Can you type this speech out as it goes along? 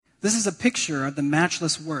This is a picture of the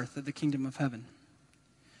matchless worth of the kingdom of heaven.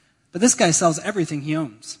 But this guy sells everything he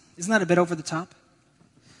owns. Isn't that a bit over the top?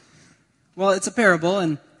 Well, it's a parable,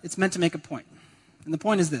 and it's meant to make a point. And the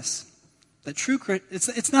point is this, that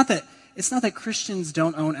it's not that Christians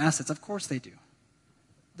don't own assets. Of course they do.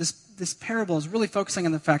 This parable is really focusing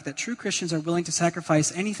on the fact that true Christians are willing to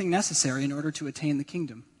sacrifice anything necessary in order to attain the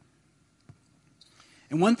kingdom.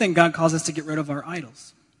 And one thing God calls us to get rid of are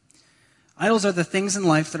idols. Idols are the things in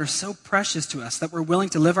life that are so precious to us that we're willing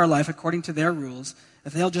to live our life according to their rules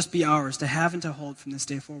if they'll just be ours to have and to hold from this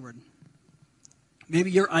day forward. Maybe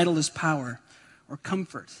your idol is power or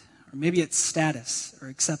comfort, or maybe it's status or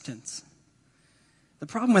acceptance. The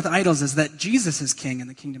problem with idols is that Jesus is king in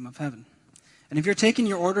the kingdom of heaven. And if you're taking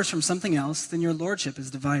your orders from something else, then your lordship is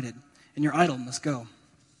divided, and your idol must go.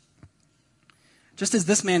 Just as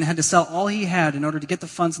this man had to sell all he had in order to get the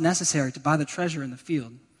funds necessary to buy the treasure in the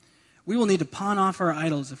field, we will need to pawn off our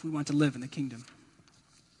idols if we want to live in the kingdom.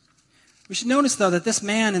 We should notice, though, that this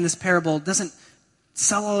man in this parable doesn't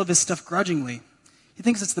sell all of his stuff grudgingly. He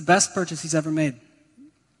thinks it's the best purchase he's ever made.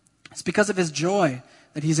 It's because of his joy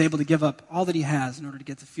that he's able to give up all that he has in order to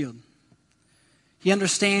get the field. He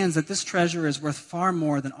understands that this treasure is worth far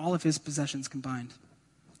more than all of his possessions combined.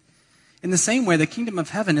 In the same way, the kingdom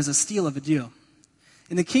of heaven is a steal of a deal.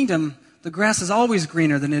 In the kingdom, the grass is always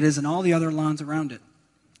greener than it is in all the other lawns around it.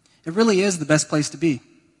 It really is the best place to be.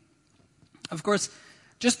 Of course,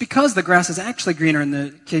 just because the grass is actually greener in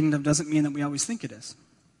the kingdom doesn't mean that we always think it is.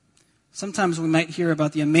 Sometimes we might hear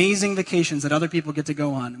about the amazing vacations that other people get to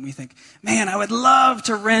go on, and we think, man, I would love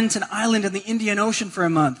to rent an island in the Indian Ocean for a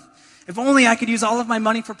month. If only I could use all of my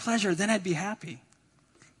money for pleasure, then I'd be happy.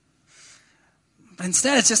 But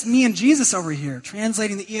instead, it's just me and Jesus over here,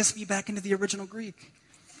 translating the ESV back into the original Greek.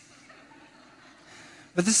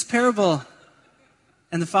 But this parable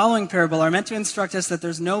and the following parable are meant to instruct us that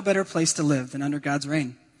there's no better place to live than under God's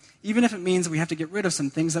reign, even if it means we have to get rid of some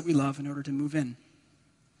things that we love in order to move in.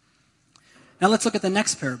 Now let's look at the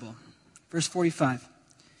next parable, verse 45.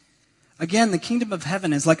 Again, the kingdom of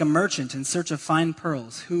heaven is like a merchant in search of fine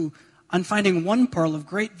pearls, who, on finding one pearl of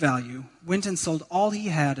great value, went and sold all he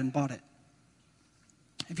had and bought it.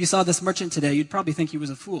 If you saw this merchant today, you'd probably think he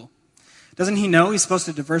was a fool. Doesn't he know he's supposed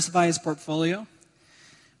to diversify his portfolio?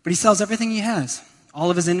 But he sells everything he has, all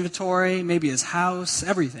of his inventory, maybe his house,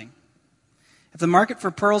 everything. If the market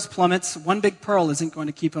for pearls plummets, one big pearl isn't going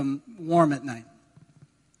to keep him warm at night.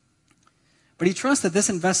 But he trusts that this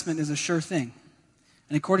investment is a sure thing.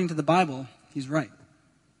 And according to the Bible, he's right.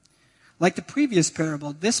 Like the previous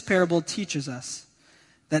parable, this parable teaches us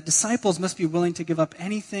that disciples must be willing to give up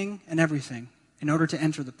anything and everything in order to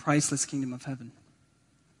enter the priceless kingdom of heaven.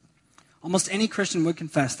 Almost any Christian would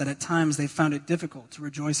confess that at times they found it difficult to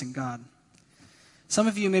rejoice in God. Some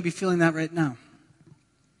of you may be feeling that right now.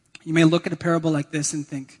 You may look at a parable like this and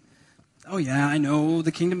think, oh yeah, I know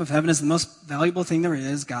the kingdom of heaven is the most valuable thing there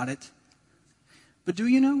is, got it. But do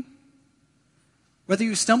you know? Whether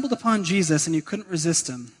you stumbled upon Jesus and you couldn't resist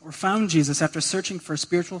him, or found Jesus after searching for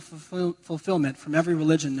spiritual fulfillment from every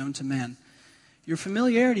religion known to man, your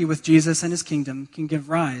familiarity with Jesus and his kingdom can give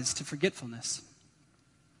rise to forgetfulness.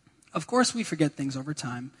 Of course, we forget things over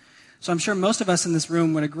time, so I'm sure most of us in this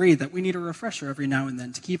room would agree that we need a refresher every now and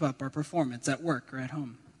then to keep up our performance at work or at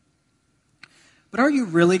home. But are you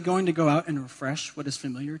really going to go out and refresh what is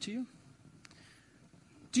familiar to you?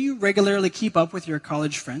 Do you regularly keep up with your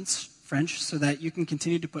college French so that you can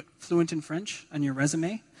continue to put fluent in French on your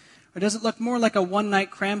resume? Or does it look more like a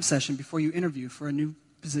one-night cram session before you interview for a new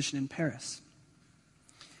position in Paris?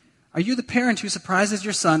 Are you the parent who surprises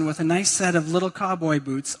your son with a nice set of little cowboy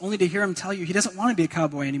boots only to hear him tell you he doesn't want to be a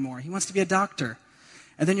cowboy anymore, he wants to be a doctor?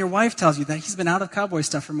 And then your wife tells you that he's been out of cowboy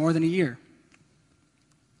stuff for more than a year.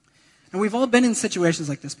 And we've all been in situations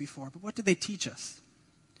like this before, but what did they teach us?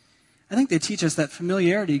 I think they teach us that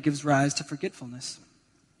familiarity gives rise to forgetfulness.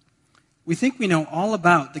 We think we know all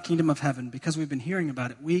about the kingdom of heaven because we've been hearing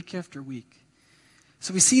about it week after week.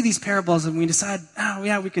 So we see these parables and we decide, oh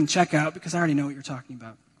yeah, we can check out because I already know what you're talking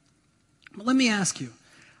about. But let me ask you,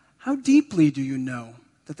 how deeply do you know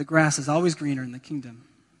that the grass is always greener in the kingdom?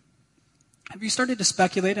 Have you started to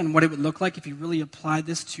speculate on what it would look like if you really applied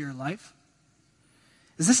this to your life?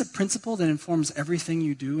 Is this a principle that informs everything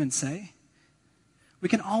you do and say? We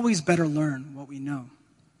can always better learn what we know.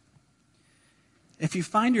 If you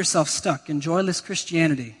find yourself stuck in joyless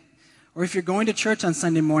Christianity, or if you're going to church on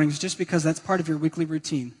Sunday mornings just because that's part of your weekly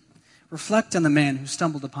routine, reflect on the man who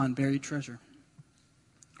stumbled upon buried treasure.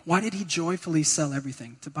 Why did he joyfully sell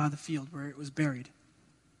everything to buy the field where it was buried?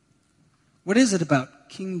 What is it about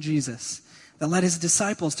King Jesus that led his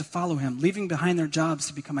disciples to follow him, leaving behind their jobs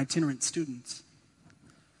to become itinerant students?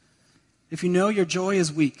 If you know your joy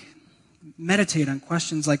is weak, meditate on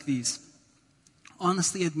questions like these.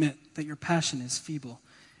 Honestly admit that your passion is feeble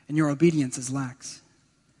and your obedience is lax.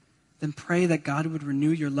 Then pray that God would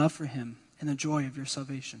renew your love for him and the joy of your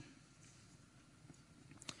salvation.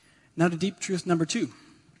 Now to deep truth number 2.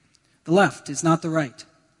 The left is not the right.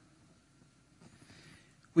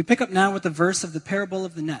 We pick up now with the verse of the parable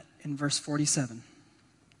of the net in verse 47.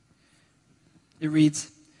 It reads,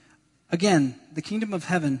 "Again, the kingdom of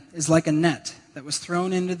heaven is like a net that was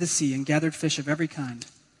thrown into the sea and gathered fish of every kind.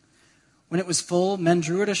 When it was full, men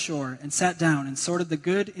drew it ashore and sat down and sorted the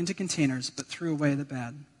good into containers, but threw away the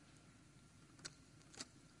bad."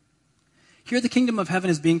 Here the kingdom of heaven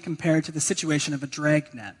is being compared to the situation of a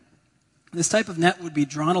drag net. This type of net would be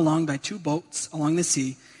drawn along by 2 boats along the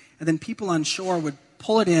sea, and then people on shore would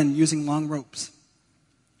pull it in using long ropes.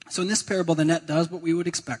 So in this parable, the net does what we would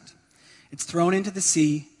expect. It's thrown into the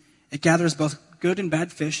sea, it gathers both good and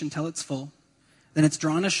bad fish until it's full, then it's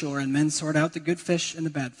drawn ashore and men sort out the good fish and the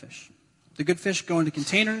bad fish. The good fish go into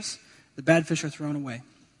containers, the bad fish are thrown away.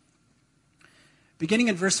 Beginning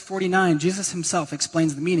in verse 49, Jesus himself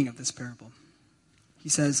explains the meaning of this parable. He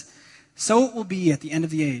says, "So it will be at the end of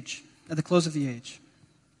the age, at the close of the age.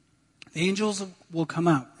 The angels will come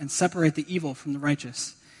out and separate the evil from the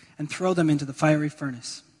righteous and throw them into the fiery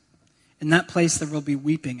furnace. In that place there will be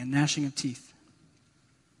weeping and gnashing of teeth."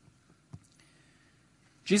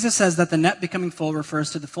 Jesus says that the net becoming full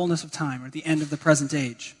refers to the fullness of time, or the end of the present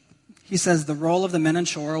age. He says the role of the men on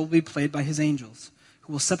shore will be played by his angels,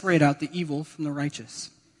 who will separate out the evil from the righteous.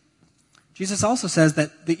 Jesus also says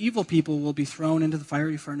that the evil people will be thrown into the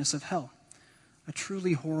fiery furnace of hell, a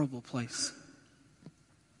truly horrible place.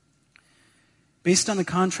 Based on the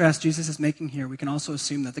contrast Jesus is making here, we can also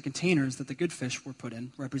assume that the containers that the good fish were put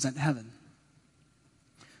in represent heaven.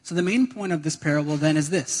 So the main point of this parable then is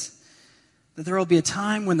this, that there will be a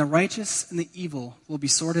time when the righteous and the evil will be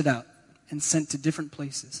sorted out and sent to different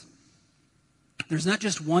places. There's not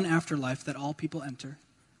just one afterlife that all people enter.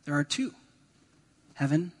 There are 2,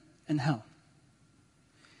 heaven and hell.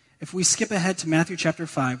 If we skip ahead to Matthew chapter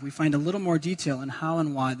 5, we find a little more detail on how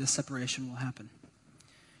and why this separation will happen.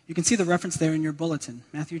 You can see the reference there in your bulletin,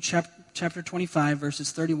 Matthew chapter 25,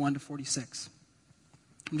 verses 31 to 46.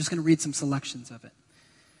 I'm just going to read some selections of it.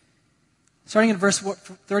 Starting in verse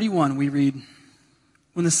 31, we read,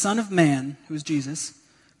 "When the Son of Man, who is Jesus,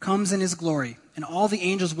 comes in his glory, and all the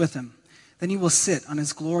angels with him, then he will sit on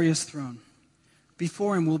his glorious throne.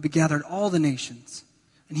 Before him will be gathered all the nations,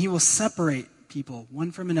 and he will separate people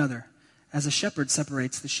one from another, as a shepherd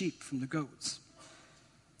separates the sheep from the goats.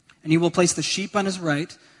 And he will place the sheep on his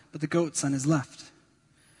right, but the goats on his left.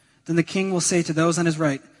 Then the king will say to those on his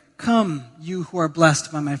right, 'Come, you who are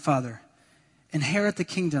blessed by my Father, inherit the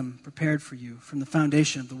kingdom prepared for you from the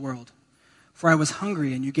foundation of the world. For I was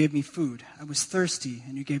hungry, and you gave me food. I was thirsty,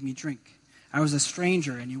 and you gave me drink. I was a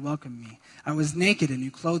stranger, and you welcomed me. I was naked, and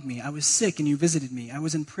you clothed me. I was sick, and you visited me. I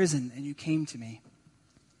was in prison, and you came to me.'"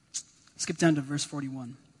 Skip down to verse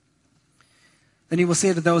 41. "Then he will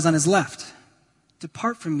say to those on his left,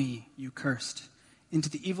 'Depart from me, you cursed, into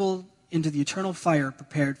the eternal fire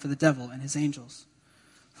prepared for the devil and his angels.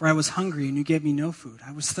 For I was hungry, and you gave me no food.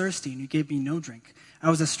 I was thirsty, and you gave me no drink. I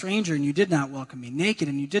was a stranger, and you did not welcome me. Naked,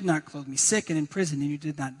 and you did not clothe me. Sick and in prison, and you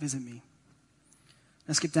did not visit me.'"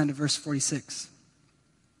 Now skip down to verse 46.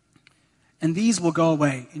 "And these will go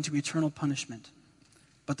away into eternal punishment,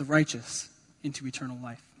 but the righteous into eternal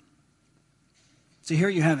life." So here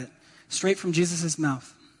you have it, straight from Jesus'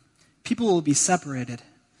 mouth. People will be separated.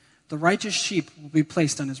 The righteous sheep will be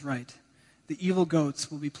placed on his right. The evil goats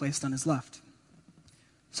will be placed on his left.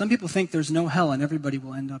 Some people think there's no hell and everybody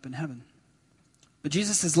will end up in heaven. But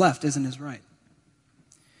Jesus' left isn't his right.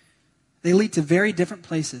 They lead to very different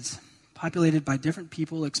places, populated by different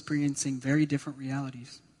people experiencing very different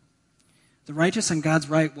realities. The righteous on God's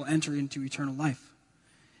right will enter into eternal life,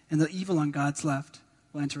 and the evil on God's left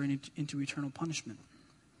will enter into eternal punishment.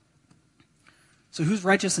 So who's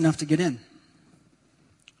righteous enough to get in?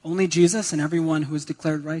 Only Jesus and everyone who is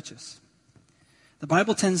declared righteous. The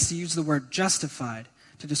Bible tends to use the word justified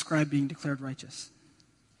to describe being declared righteous.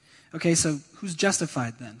 Okay, so who's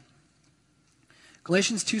justified then?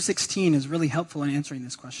 Galatians 2:16 is really helpful in answering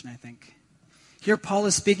this question, I think. Here Paul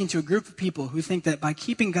is speaking to a group of people who think that by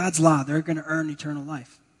keeping God's law, they're going to earn eternal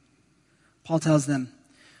life. Paul tells them,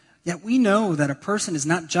 "Yet we know that a person is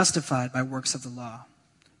not justified by works of the law,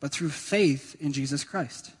 but through faith in Jesus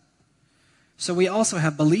Christ. So we also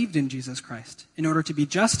have believed in Jesus Christ in order to be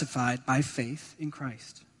justified by faith in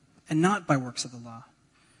Christ, and not by works of the law.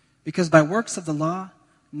 Because by works of the law,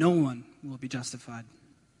 no one will be justified."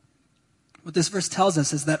 What this verse tells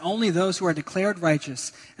us is that only those who are declared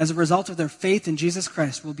righteous as a result of their faith in Jesus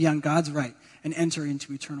Christ will be on God's right and enter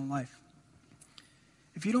into eternal life.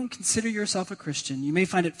 If you don't consider yourself a Christian, you may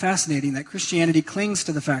find it fascinating that Christianity clings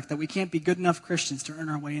to the fact that we can't be good enough Christians to earn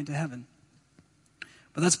our way into heaven.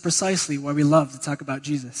 But that's precisely why we love to talk about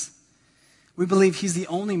Jesus. We believe he's the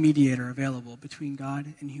only mediator available between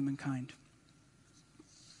God and humankind.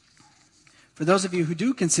 For those of you who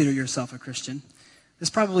do consider yourself a Christian, this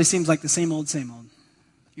probably seems like the same old, same old.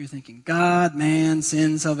 You're thinking, God, man,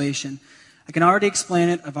 sin, salvation. I can already explain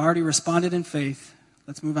it. I've already responded in faith.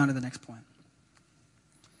 Let's move on to the next point.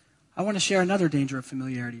 I want to share another danger of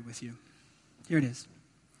familiarity with you. Here it is.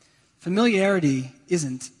 Familiarity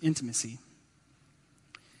isn't intimacy.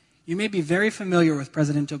 You may be very familiar with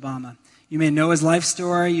President Obama. You may know his life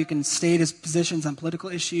story. You can state his positions on political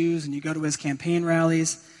issues, and you go to his campaign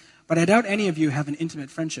rallies. But I doubt any of you have an intimate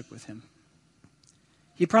friendship with him.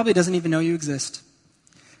 He probably doesn't even know you exist.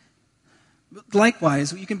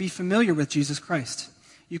 Likewise, you can be familiar with Jesus Christ.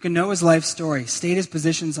 You can know his life story, state his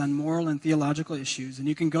positions on moral and theological issues, and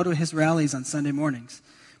you can go to his rallies on Sunday mornings.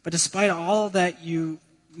 But despite all that you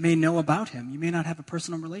may know about him, you may not have a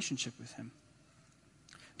personal relationship with him.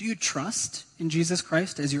 Do you trust in Jesus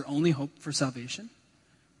Christ as your only hope for salvation?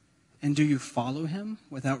 And do you follow him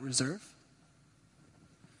without reserve?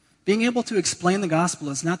 Being able to explain the gospel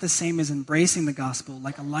is not the same as embracing the gospel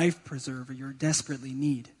like a life preserver you desperately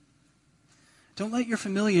need. Don't let your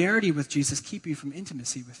familiarity with Jesus keep you from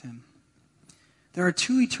intimacy with him. There are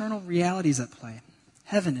two eternal realities at play,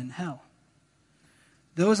 heaven and hell.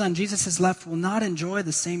 Those on Jesus' left will not enjoy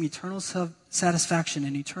the same eternal satisfaction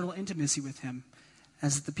and eternal intimacy with him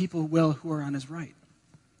as the people will who are on his right.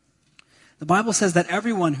 The Bible says that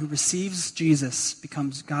everyone who receives Jesus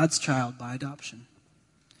becomes God's child by adoption.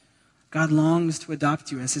 God longs to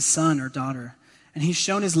adopt you as his son or daughter, and he's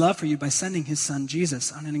shown his love for you by sending his son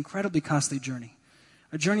Jesus on an incredibly costly journey,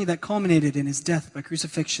 a journey that culminated in his death by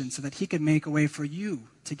crucifixion so that he could make a way for you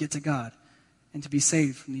to get to God and to be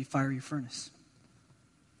saved from the fiery furnace.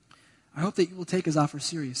 I hope that you will take his offer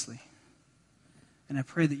seriously, and I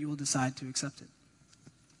pray that you will decide to accept it.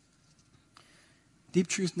 Deep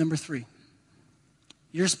truth number 3.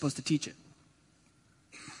 You're supposed to teach it.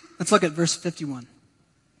 Let's look at verse 51.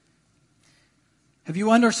 Have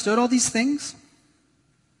you understood all these things?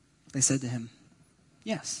 They said to him,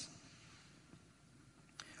 yes.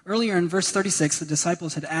 Earlier in verse 36, the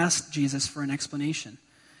disciples had asked Jesus for an explanation.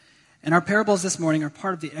 And our parables this morning are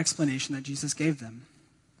part of the explanation that Jesus gave them.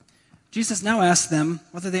 Jesus now asks them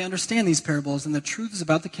whether they understand these parables and the truths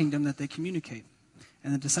about the kingdom that they communicate.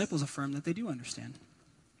 And the disciples affirm that they do understand.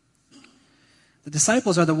 The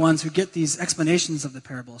disciples are the ones who get these explanations of the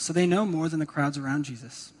parables, so they know more than the crowds around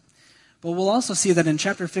Jesus. But we'll also see that in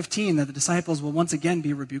chapter 15 that the disciples will once again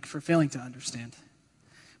be rebuked for failing to understand.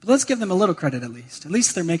 But let's give them a little credit at least. At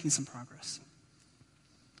least they're making some progress.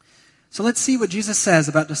 So let's see what Jesus says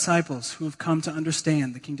about disciples who have come to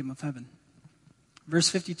understand the kingdom of heaven. Verse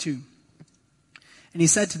 52. And he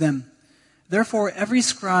said to them, therefore every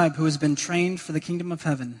scribe who has been trained for the kingdom of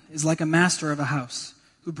heaven is like a master of a house,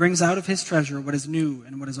 who brings out of his treasure what is new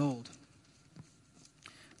and what is old.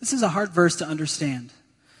 This is a hard verse to understand.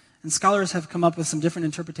 And scholars have come up with some different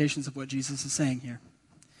interpretations of what Jesus is saying here.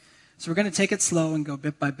 So we're going to take it slow and go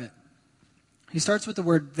bit by bit. He starts with the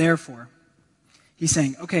word therefore. He's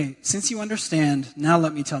saying, okay, since you understand, now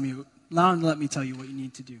let me tell you what you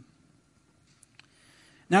need to do.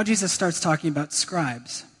 Now Jesus starts talking about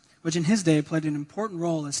scribes, which in his day played an important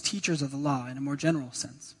role as teachers of the law in a more general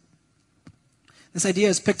sense. This idea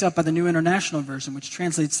is picked up by the New International Version, which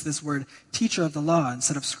translates this word teacher of the law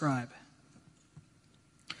instead of scribe.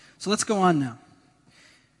 So let's go on now.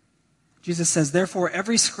 Jesus says, therefore,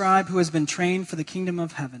 every scribe who has been trained for the kingdom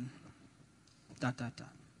of heaven, ...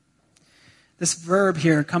 This verb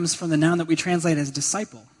here comes from the noun that we translate as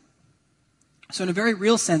disciple. So in a very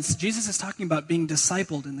real sense, Jesus is talking about being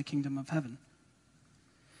discipled in the kingdom of heaven.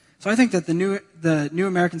 So I think that the New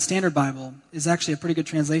American Standard Bible is actually a pretty good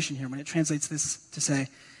translation here when it translates this to say,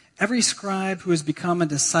 every scribe who has become a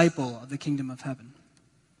disciple of the kingdom of heaven.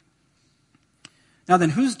 Now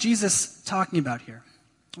then, who's Jesus talking about here?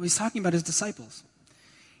 Well, he's talking about his disciples.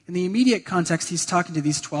 In the immediate context, he's talking to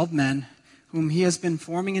these 12 men whom he has been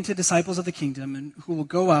forming into disciples of the kingdom and who will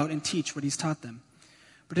go out and teach what he's taught them.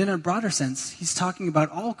 But in a broader sense, he's talking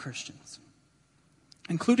about all Christians,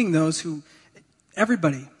 including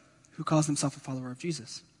everybody who calls himself a follower of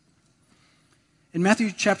Jesus. In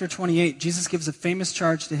Matthew chapter 28, Jesus gives a famous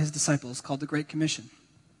charge to his disciples called the Great Commission.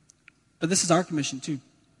 But this is our commission too.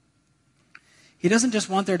 He doesn't just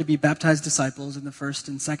want there to be baptized disciples in the first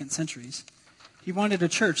and second centuries. He wanted a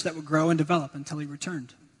church that would grow and develop until he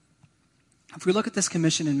returned. If we look at this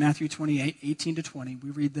commission in Matthew 28, 18 to 20,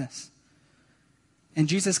 we read this. And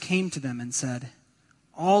Jesus came to them and said,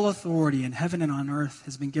 all authority in heaven and on earth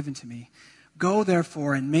has been given to me. Go,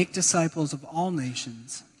 therefore, and make disciples of all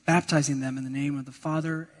nations, baptizing them in the name of the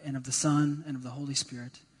Father and of the Son and of the Holy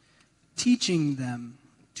Spirit, teaching them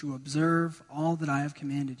to observe all that I have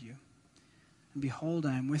commanded you. And behold,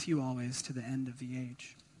 I am with you always to the end of the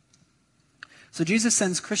age. So Jesus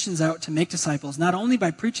sends Christians out to make disciples, not only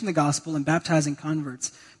by preaching the gospel and baptizing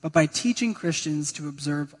converts, but by teaching Christians to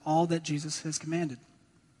observe all that Jesus has commanded.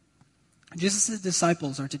 Jesus'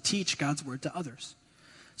 disciples are to teach God's word to others.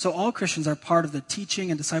 So all Christians are part of the teaching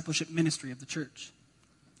and discipleship ministry of the church.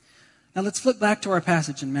 Now let's flip back to our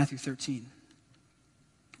passage in Matthew 13.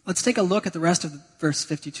 Let's take a look at the rest of verse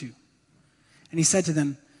 52. And he said to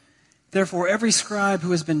them, therefore every scribe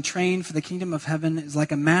who has been trained for the kingdom of heaven is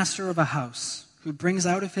like a master of a house who brings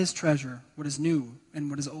out of his treasure what is new and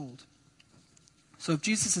what is old. So if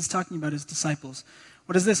Jesus is talking about his disciples,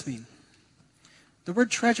 what does this mean? The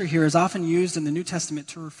word treasure here is often used in the New Testament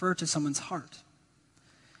to refer to someone's heart.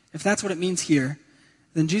 If that's what it means here,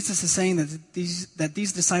 then Jesus is saying that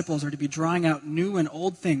these disciples are to be drawing out new and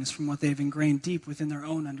old things from what they've ingrained deep within their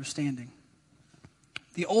own understanding.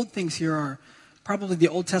 The old things here are probably the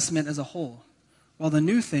Old Testament as a whole, while the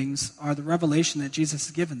new things are the revelation that Jesus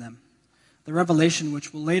has given them, the revelation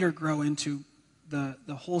which will later grow into the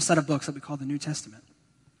whole set of books that we call the New Testament.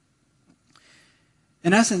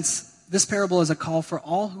 In essence, this parable is a call for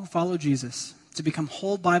all who follow Jesus to become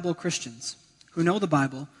whole Bible Christians who know the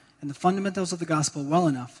Bible and the fundamentals of the gospel well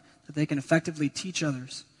enough that they can effectively teach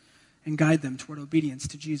others and guide them toward obedience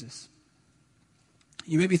to Jesus.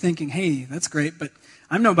 You may be thinking, hey, that's great, but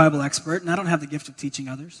I'm no Bible expert and I don't have the gift of teaching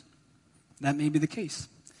others. That may be the case.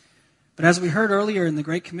 But as we heard earlier in the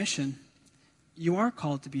Great Commission, you are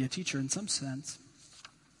called to be a teacher in some sense.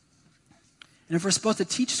 And if we're supposed to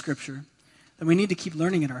teach Scripture, then we need to keep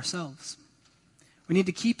learning it ourselves. We need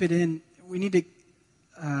to keep it in. We need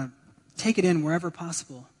to take it in wherever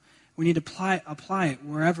possible. We need to apply it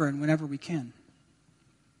wherever and whenever we can.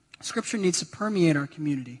 Scripture needs to permeate our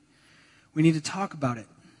community. We need to talk about it,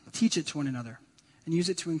 teach it to one another, and use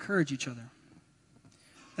it to encourage each other.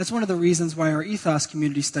 That's one of the reasons why our Ethos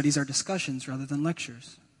community studies are discussions rather than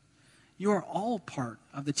lectures. You are all part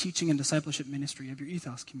of the teaching and discipleship ministry of your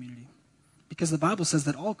Ethos community, because the Bible says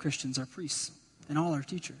that all Christians are priests and all are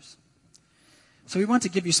teachers. So we want to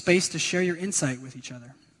give you space to share your insight with each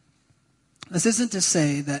other. This isn't to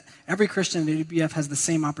say that every Christian at ABF has the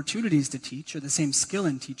same opportunities to teach or the same skill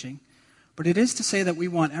in teaching, but it is to say that we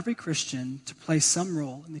want every Christian to play some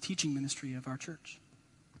role in the teaching ministry of our church.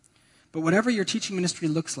 But whatever your teaching ministry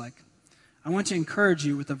looks like, I want to encourage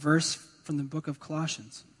you with a verse from the book of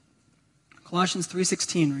Colossians. Colossians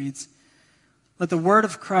 3:16 reads, let the word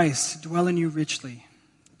of Christ dwell in you richly,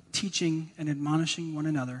 teaching and admonishing one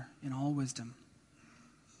another in all wisdom.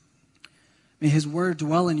 May his word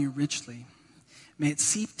dwell in you richly. May it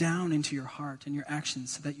seep down into your heart and your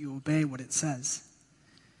actions so that you obey what it says.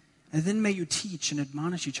 And then may you teach and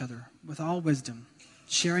admonish each other with all wisdom,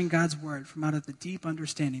 sharing God's word from out of the deep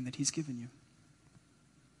understanding that he's given you.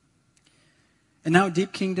 And now,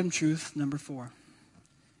 deep kingdom truth number 4.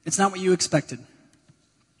 It's not what you expected.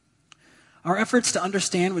 Our efforts to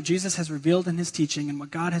understand what Jesus has revealed in his teaching and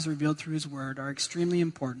what God has revealed through his word are extremely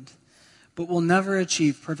important, but will never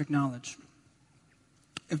achieve perfect knowledge.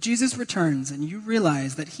 If Jesus returns and you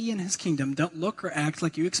realize that he and his kingdom don't look or act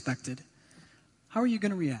like you expected, how are you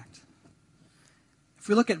going to react? If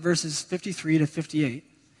we look at verses 53 to 58,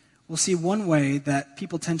 we'll see one way that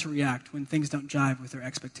people tend to react when things don't jive with their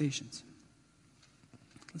expectations.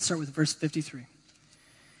 Let's start with verse 53.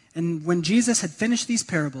 And when Jesus had finished these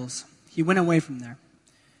parables, he went away from there.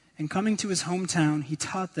 And coming to his hometown, he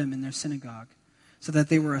taught them in their synagogue, so that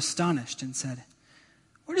they were astonished and said,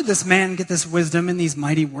 where did this man get this wisdom and these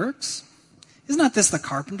mighty works? Is not this the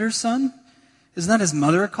carpenter's son? Is not his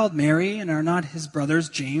mother called Mary, and are not his brothers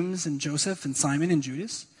James and Joseph and Simon and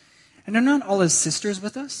Judas? And are not all his sisters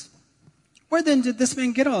with us? Where then did this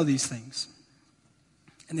man get all these things?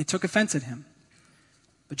 And they took offense at him.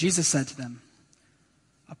 But Jesus said to them,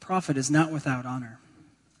 a prophet is not without honor,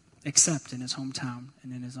 except in his hometown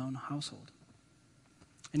and in his own household.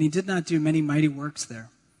 And he did not do many mighty works there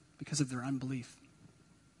because of their unbelief.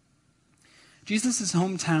 Jesus'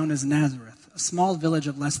 hometown is Nazareth, a small village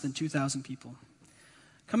of less than 2,000 people.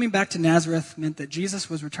 Coming back to Nazareth meant that Jesus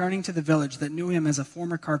was returning to the village that knew him as a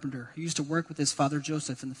former carpenter who used to work with his father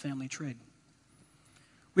Joseph in the family trade.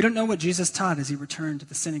 We don't know what Jesus taught as he returned to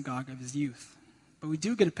the synagogue of his youth, but we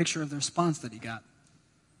do get a picture of the response that he got.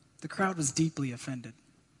 The crowd was deeply offended.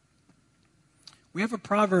 We have a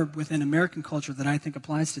proverb within American culture that I think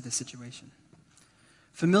applies to this situation.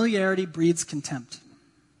 Familiarity breeds contempt.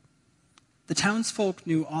 The townsfolk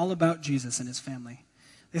knew all about Jesus and his family.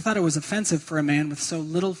 They thought it was offensive for a man with so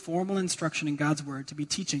little formal instruction in God's word to be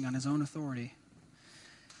teaching on his own authority.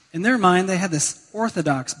 In their mind, they had this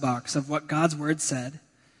orthodox box of what God's word said,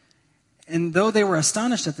 and though they were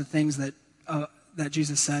astonished at the things that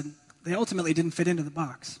Jesus said, they ultimately didn't fit into the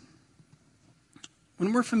box.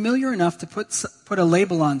 When we're familiar enough to put a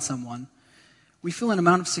label on someone, we feel an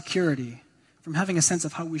amount of security from having a sense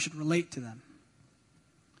of how we should relate to them.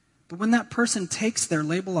 But when that person takes their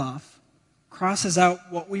label off, crosses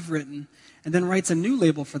out what we've written, and then writes a new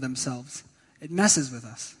label for themselves, it messes with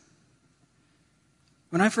us.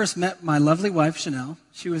 When I first met my lovely wife, Chanel,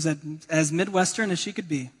 she was as Midwestern as she could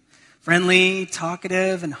be. Friendly,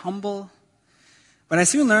 talkative, and humble. But I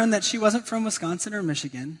soon learned that she wasn't from Wisconsin or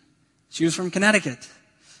Michigan. She was from Connecticut.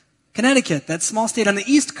 Connecticut, that small state on the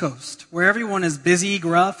East Coast, where everyone is busy,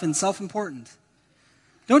 gruff, and self-important.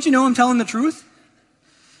 Don't you know I'm telling the truth?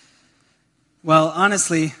 Well,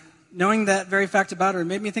 honestly, knowing that very fact about her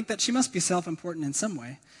made me think that she must be self-important in some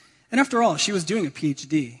way. And after all, she was doing a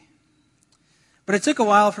PhD. But it took a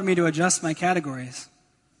while for me to adjust my categories.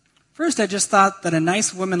 First, I just thought that a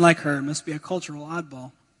nice woman like her must be a cultural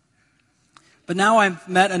oddball. But now I've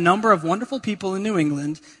met a number of wonderful people in New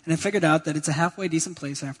England, and I figured out that it's a halfway decent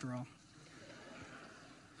place after all.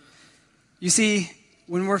 You see,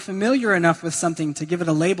 when we're familiar enough with something to give it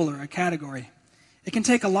a label or a category, it can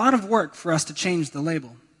take a lot of work for us to change the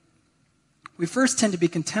label. We first tend to be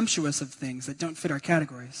contemptuous of things that don't fit our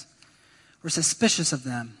categories. We're suspicious of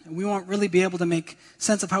them, and we won't really be able to make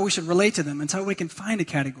sense of how we should relate to them until we can find a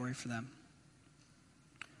category for them.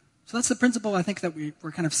 So that's the principle I think that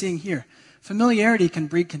we're kind of seeing here. Familiarity can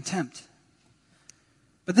breed contempt.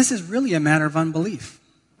 But this is really a matter of unbelief.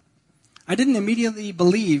 I didn't immediately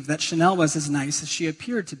believe that Chanel was as nice as she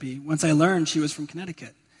appeared to be once I learned she was from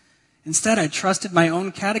Connecticut. Instead, I trusted my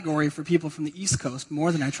own category for people from the East Coast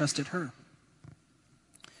more than I trusted her.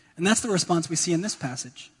 And that's the response we see in this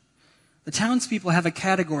passage. The townspeople have a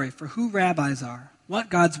category for who rabbis are, what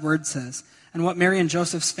God's word says, and what Mary and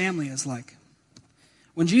Joseph's family is like.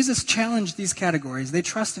 When Jesus challenged these categories, they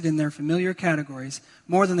trusted in their familiar categories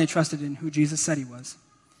more than they trusted in who Jesus said he was.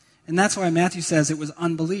 And that's why Matthew says it was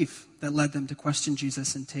unbelief that led them to question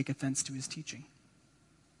Jesus and take offense to his teaching.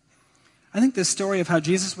 I think this story of how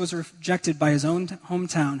Jesus was rejected by his own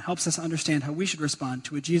hometown helps us understand how we should respond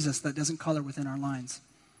to a Jesus that doesn't color within our lines.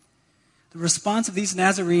 The response of these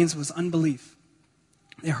Nazarenes was unbelief.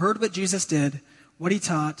 They heard what Jesus did, what he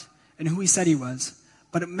taught, and who he said he was,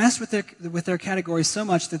 but it messed with their categories so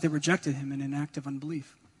much that they rejected him in an act of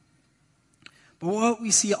unbelief. But what we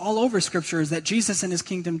see all over Scripture is that Jesus and his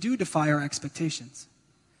kingdom do defy our expectations.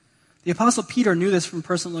 The Apostle Peter knew this from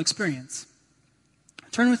personal experience.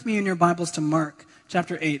 Turn with me in your Bibles to Mark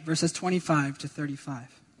chapter 8, verses 25 to 35.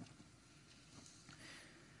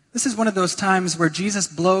 This is one of those times where Jesus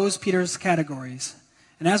blows Peter's categories.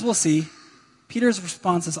 And as we'll see, Peter's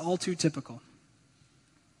response is all too typical.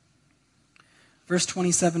 Verse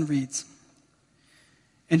 27 reads,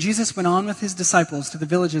 "And Jesus went on with his disciples to the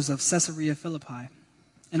villages of Caesarea Philippi.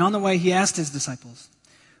 And on the way he asked his disciples,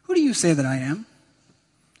 'Who do you say that I am?'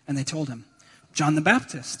 And they told him, 'John the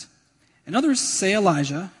Baptist. And others say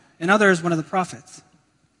Elijah, and others one of the prophets.'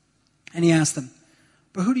 And he asked them,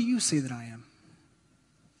 'But who do you say that I am?'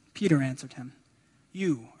 Peter answered him,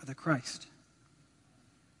 'You are the Christ.'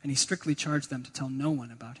 And he strictly charged them to tell no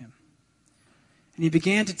one about him. And he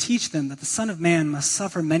began to teach them that the Son of Man must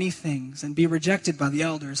suffer many things and be rejected by the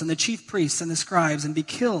elders and the chief priests and the scribes and be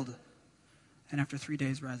killed, and after 3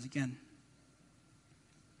 days rise again."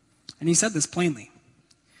 And he said this plainly.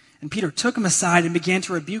 And Peter took him aside and began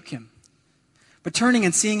to rebuke him. But turning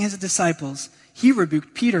and seeing his disciples, he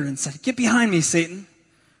rebuked Peter and said, "Get behind me, Satan,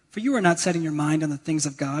 for you are not setting your mind on the things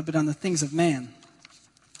of God, but on the things of man."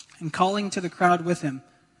 And calling to the crowd with him,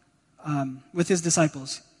 with his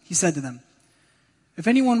disciples, he said to them, "If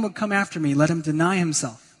anyone would come after me, let him deny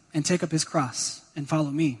himself and take up his cross and follow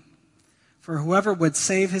me. For whoever would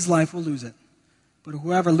save his life will lose it, but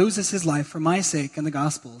whoever loses his life for my sake and the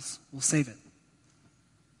gospel's will save it."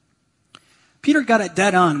 Peter got it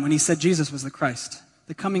dead on when he said Jesus was the Christ,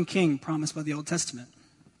 the coming king promised by the Old Testament.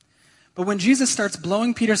 But when Jesus starts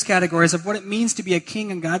blowing Peter's categories of what it means to be a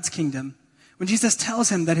king in God's kingdom, when Jesus tells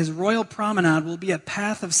him that his royal promenade will be a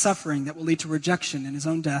path of suffering that will lead to rejection and his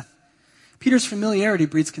own death, Peter's familiarity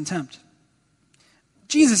breeds contempt.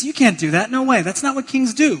 "Jesus, you can't do that. No way. That's not what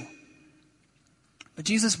kings do." But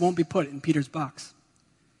Jesus won't be put in Peter's box.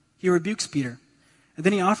 He rebukes Peter, And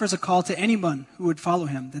then he offers a call to anyone who would follow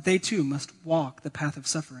him, that they too must walk the path of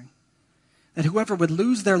suffering. That whoever would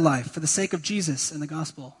lose their life for the sake of Jesus and the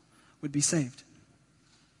gospel would be saved.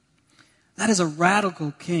 That is a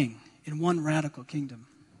radical king in one radical kingdom.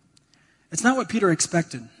 It's not what Peter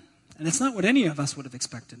expected, and it's not what any of us would have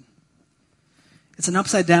expected. It's an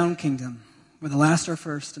upside-down kingdom where the last are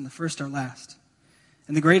first and the first are last.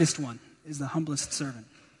 And the greatest one is the humblest servant.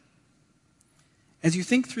 As you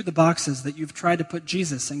think through the boxes that you've tried to put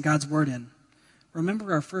Jesus and God's word in,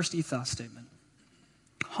 remember our first ethos statement: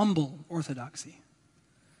 humble orthodoxy.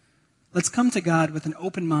 Let's come to God with an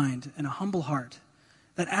open mind and a humble heart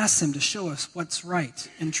that asks him to show us what's right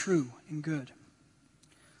and true and good.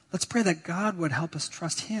 Let's pray that God would help us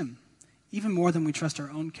trust him even more than we trust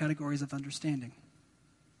our own categories of understanding.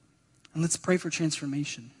 And let's pray for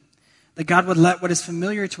transformation, that God would let what is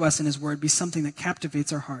familiar to us in his word be something that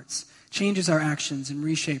captivates our hearts, changes our actions, and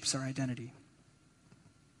reshapes our identity.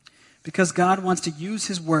 Because God wants to use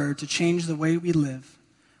his word to change the way we live,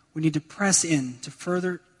 we need to press in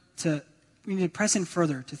further to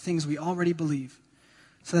things we already believe,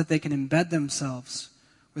 so that they can embed themselves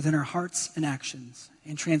within our hearts and actions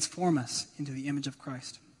and transform us into the image of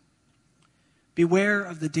Christ. Beware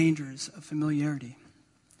of the dangers of familiarity.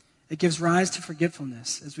 It gives rise to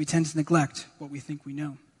forgetfulness as we tend to neglect what we think we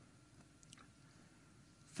know.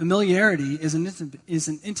 Familiarity is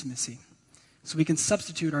an intimacy, so we can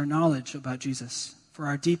substitute our knowledge about Jesus for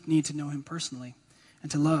our deep need to know him personally and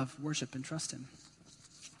to love, worship, and trust him.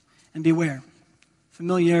 And beware,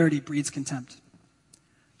 familiarity breeds contempt.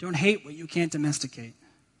 Don't hate what you can't domesticate.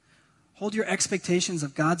 Hold your expectations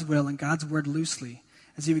of God's will and God's word loosely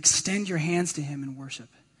as you extend your hands to him in worship.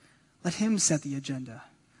 Let him set the agenda.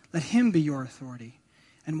 Let him be your authority,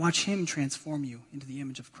 and watch him transform you into the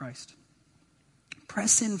image of Christ.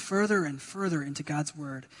 Press in further and further into God's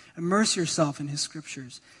word. Immerse yourself in his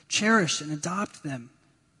scriptures. Cherish and adopt them.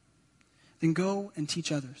 Then go and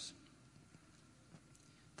teach others.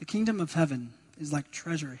 The kingdom of heaven is like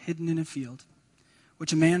treasure hidden in a field,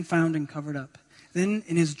 which a man found and covered up. Then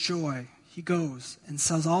in his joy, he goes and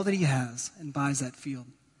sells all that he has and buys that field.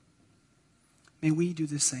 May we do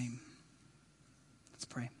the same. Let's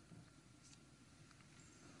pray.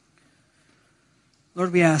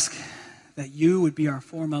 Lord, we ask that you would be our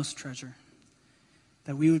foremost treasure,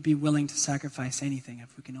 that we would be willing to sacrifice anything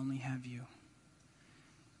if we can only have you.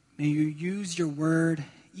 May you use your word,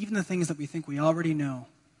 even the things that we think we already know,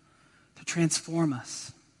 to transform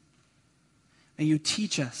us. May you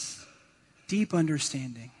teach us deep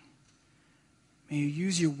understanding. May you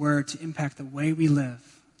use your word to impact the way we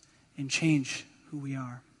live and change who we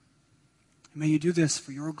are. And may you do this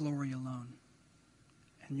for your glory alone.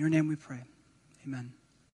 In your name we pray. Amen.